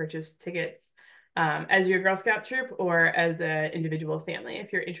you can purchase tickets as your Girl Scout troop or as an individual family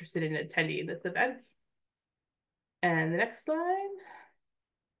if you're interested in attending this event. And the next slide.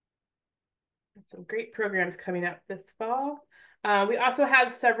 Some great programs coming up this fall. We also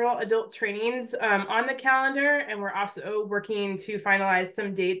have several adult trainings on the calendar, and we're also working to finalize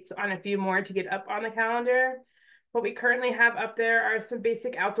some dates on a few more to get up on the calendar. What we currently have up there are some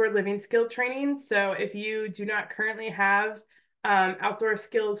basic outdoor living skill trainings. So if you do not currently have outdoor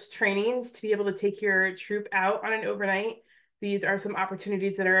skills trainings to be able to take your troop out on an overnight, these are some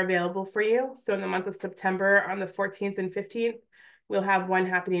opportunities that are available for you. So in the month of September, on the 14th and 15th, we'll have one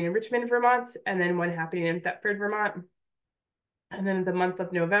happening in Richmond, Vermont, and then one happening in Thetford, Vermont. And then in the month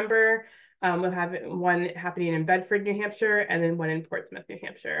of November, we'll have one happening in Bedford, New Hampshire, and then one in Portsmouth, New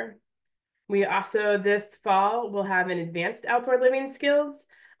Hampshire. We also, this fall, will have an advanced outdoor living skills.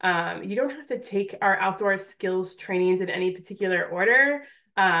 You don't have to take our outdoor skills trainings in any particular order,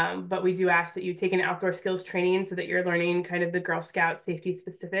 but we do ask that you take an outdoor skills training so that you're learning kind of the Girl Scout safety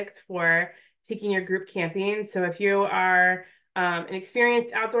specifics for taking your group camping. So if you are an experienced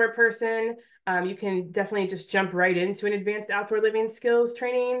outdoor person, you can definitely just jump right into an advanced outdoor living skills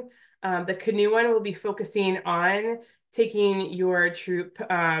training. The canoe one will be focusing on taking your troop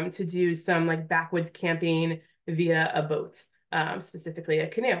to do some like backwoods camping via a boat, specifically a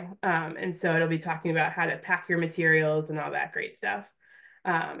canoe. And so it'll be talking about how to pack your materials and all that great stuff.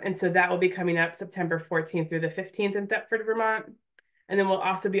 And so that will be coming up September 14th through the 15th in Thetford, Vermont. And then we'll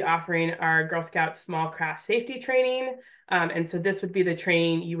also be offering our Girl Scout small craft safety training. And so this would be the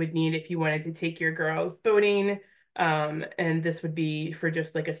training you would need if you wanted to take your girls boating. And this would be for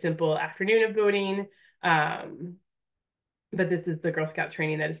just like a simple afternoon of boating. But this is the Girl Scout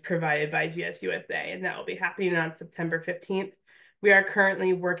training that is provided by GSUSA, and that will be happening on September 15th. We are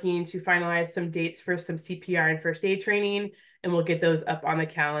currently working to finalize some dates for some CPR and first aid training, and we'll get those up on the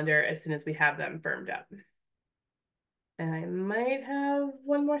calendar as soon as we have them firmed up. And I might have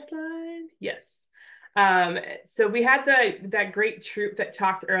one more slide. Yes. So we had that great troop that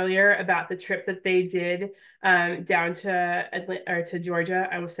talked earlier about the trip that they did down to Atlanta, or to Georgia.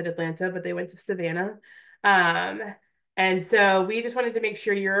 I almost said Atlanta, but they went to Savannah. And so we just wanted to make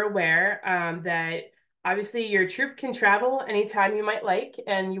sure you're aware that obviously your troop can travel anytime you might like,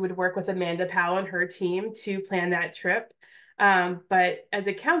 and you would work with Amanda Powell and her team to plan that trip. But as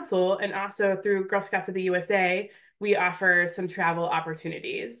a council, and also through Girl Scouts of the USA, we offer some travel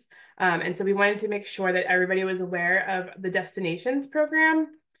opportunities. And so we wanted to make sure that everybody was aware of the Destinations program.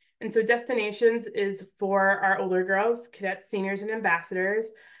 And so Destinations is for our older girls, cadets, seniors, and ambassadors.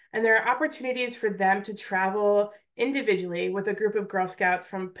 And there are opportunities for them to travel individually with a group of Girl Scouts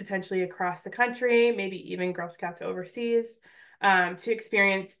from potentially across the country, maybe even Girl Scouts overseas, to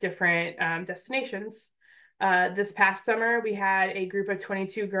experience different destinations. This past summer, we had a group of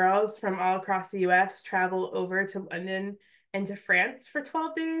 22 girls from all across the US travel over to London and to France for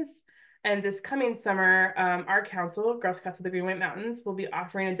 12 days. And this coming summer, our council, Girl Scouts of the Green White Mountains, will be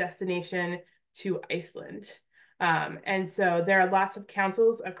offering a destination to Iceland. And so there are lots of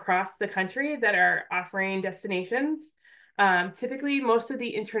councils across the country that are offering destinations. Typically, most of the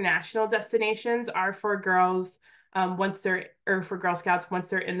international destinations are for girls or for Girl Scouts once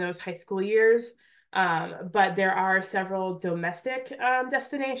they're in those high school years. But there are several domestic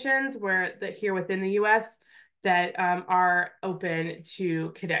destinations here within the US that are open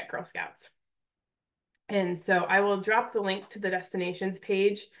to cadet Girl Scouts. And so I will drop the link to the destinations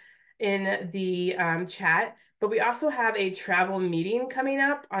page in the chat, but we also have a travel meeting coming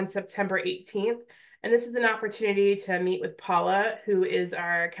up on September 18th. And this is an opportunity to meet with Paula, who is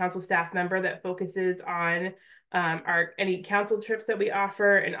our council staff member that focuses on any council trips that we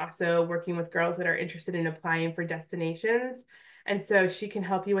offer, and also working with girls that are interested in applying for destinations. And so she can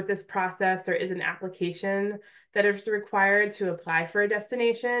help you with this process. There is an application that is required to apply for a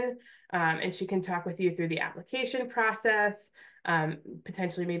destination, and she can talk with you through the application process,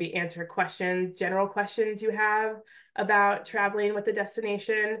 potentially maybe answer general questions you have about traveling with the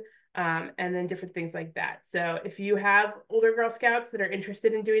destination, and then different things like that. So if you have older Girl Scouts that are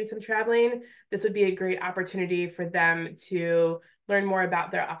interested in doing some traveling, this would be a great opportunity for them to learn more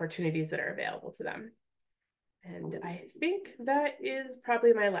about their opportunities that are available to them. And I think that is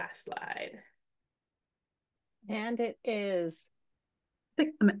probably my last slide. And it is. I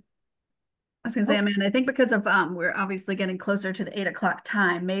was going to say, Amanda, I think because of we're obviously getting closer to the 8 o'clock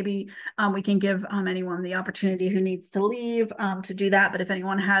time, maybe we can give anyone the opportunity who needs to leave to do that. But if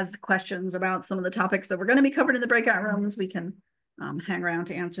anyone has questions about some of the topics that we're going to be covered in the breakout rooms, we can hang around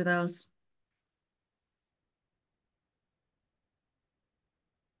to answer those.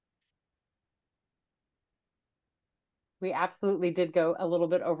 We absolutely did go a little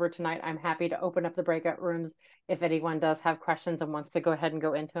bit over tonight. I'm happy to open up the breakout rooms if anyone does have questions and wants to go ahead and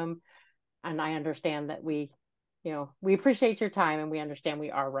go into them. And I understand that we appreciate your time, and we understand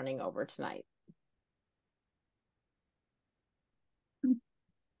we are running over tonight.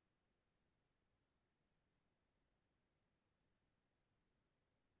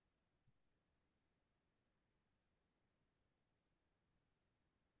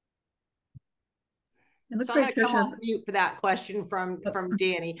 It looks So I'm like going to come Trisha. off mute for that question from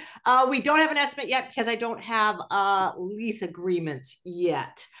Danny. We don't have an estimate yet because I don't have lease agreements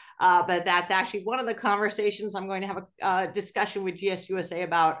yet. But that's actually one of the conversations I'm going to have a discussion with GSUSA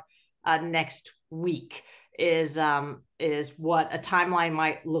about next week is what a timeline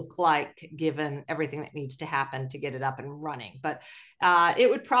might look like given everything that needs to happen to get it up and running. But it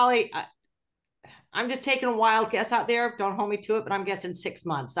would probably... I'm just taking a wild guess out there. Don't hold me to it, but I'm guessing 6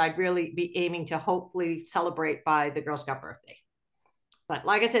 months. I'd really be aiming to hopefully celebrate by the Girl Scout birthday. But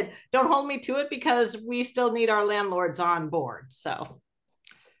like I said, don't hold me to it because we still need our landlords on board. So.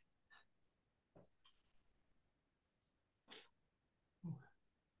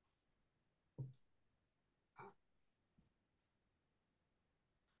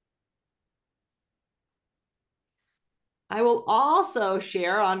 I will also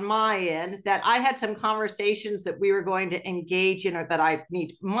share on my end that I had some conversations that we were going to engage in, but I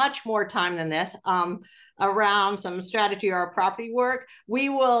need much more time than this, around some strategy or property work. We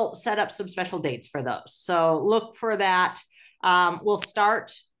will set up some special dates for those. So look for that. We'll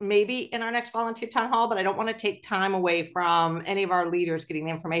start maybe in our next volunteer town hall, but I don't want to take time away from any of our leaders getting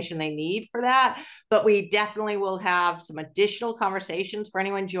the information they need for that. But we definitely will have some additional conversations for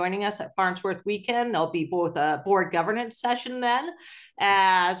anyone joining us at Farnsworth Weekend. There'll be both a board governance session then,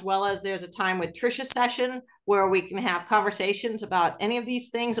 as well as there's a time with Trisha session where we can have conversations about any of these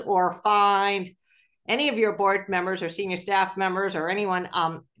things or find any of your board members or senior staff members or anyone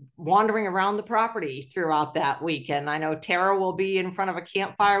wandering around the property throughout that weekend. I know Tara will be in front of a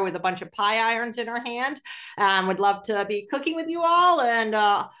campfire with a bunch of pie irons in her hand. Would love to be cooking with you all, and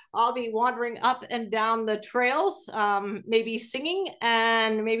I'll be wandering up and down the trails, maybe singing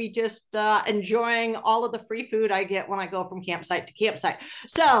and maybe just enjoying all of the free food I get when I go from campsite to campsite.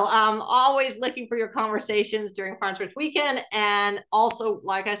 So always looking for your conversations during Farnsworth Weekend. And also,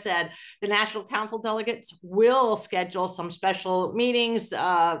 like I said, the National Council delegates will schedule some special meetings,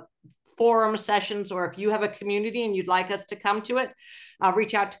 forum sessions, or if you have a community and you'd like us to come to it,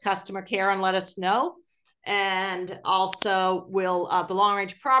 reach out to customer care and let us know. And also we'll the long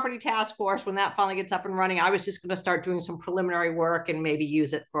range property task force, when that finally gets up and running, I was just going to start doing some preliminary work and maybe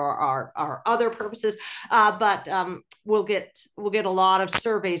use it for our other purposes. But we'll get a lot of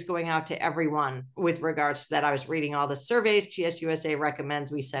surveys going out to everyone with regards to that. I was reading all the surveys GSUSA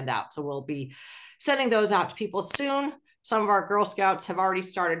recommends we send out. So we'll be sending those out to people soon. Some of our Girl Scouts have already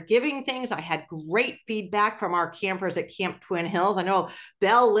started giving things. I had great feedback from our campers at Camp Twin Hills. I know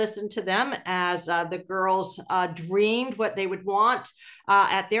Belle listened to them as the girls dreamed what they would want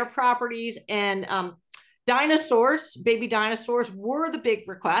at their properties. And dinosaurs, baby dinosaurs, were the big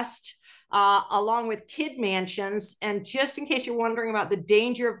request, along with kid mansions. And just in case you're wondering about the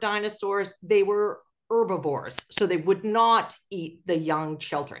danger of dinosaurs, they were herbivores, so they would not eat the young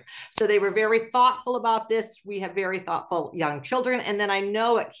children. So they were very thoughtful about this. We have very thoughtful young children. And then I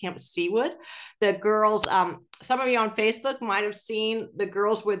know at Camp Seawood, the girls, some of you on Facebook might have seen the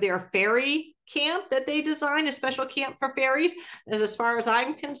girls with their fairy camp that they designed, a special camp for fairies. As far as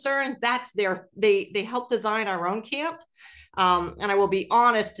I'm concerned, that's they helped design our own camp. And I will be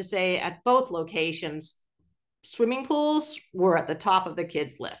honest to say at both locations, swimming pools were at the top of the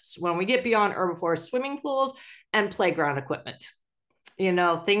kids' lists. When we get beyond herbivores, swimming pools and playground equipment, you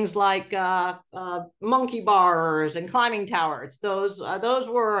know, things like monkey bars and climbing towers, those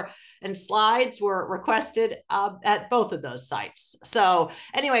were, and slides were requested at both of those sites. So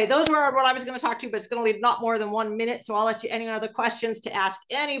anyway, those were what I was going to talk to, but it's going to leave not more than 1 minute. So I'll let you, any other questions to ask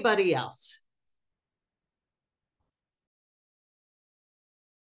anybody else.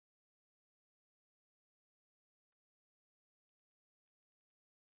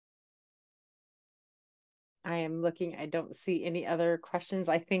 I am looking, I don't see any other questions.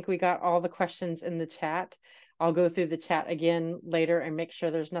 I think we got all the questions in the chat. I'll go through the chat again later and make sure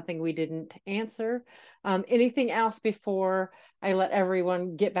there's nothing we didn't answer. Anything else before I let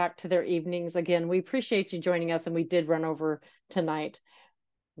everyone get back to their evenings? Again, we appreciate you joining us, and we did run over tonight.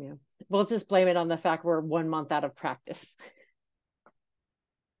 Yeah, we'll just blame it on the fact we're 1 month out of practice.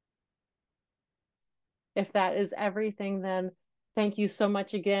 If that is everything, then thank you so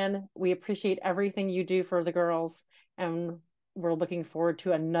much again. We appreciate everything you do for the girls, and we're looking forward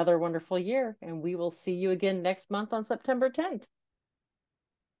to another wonderful year. And we will see you again next month on September 10th.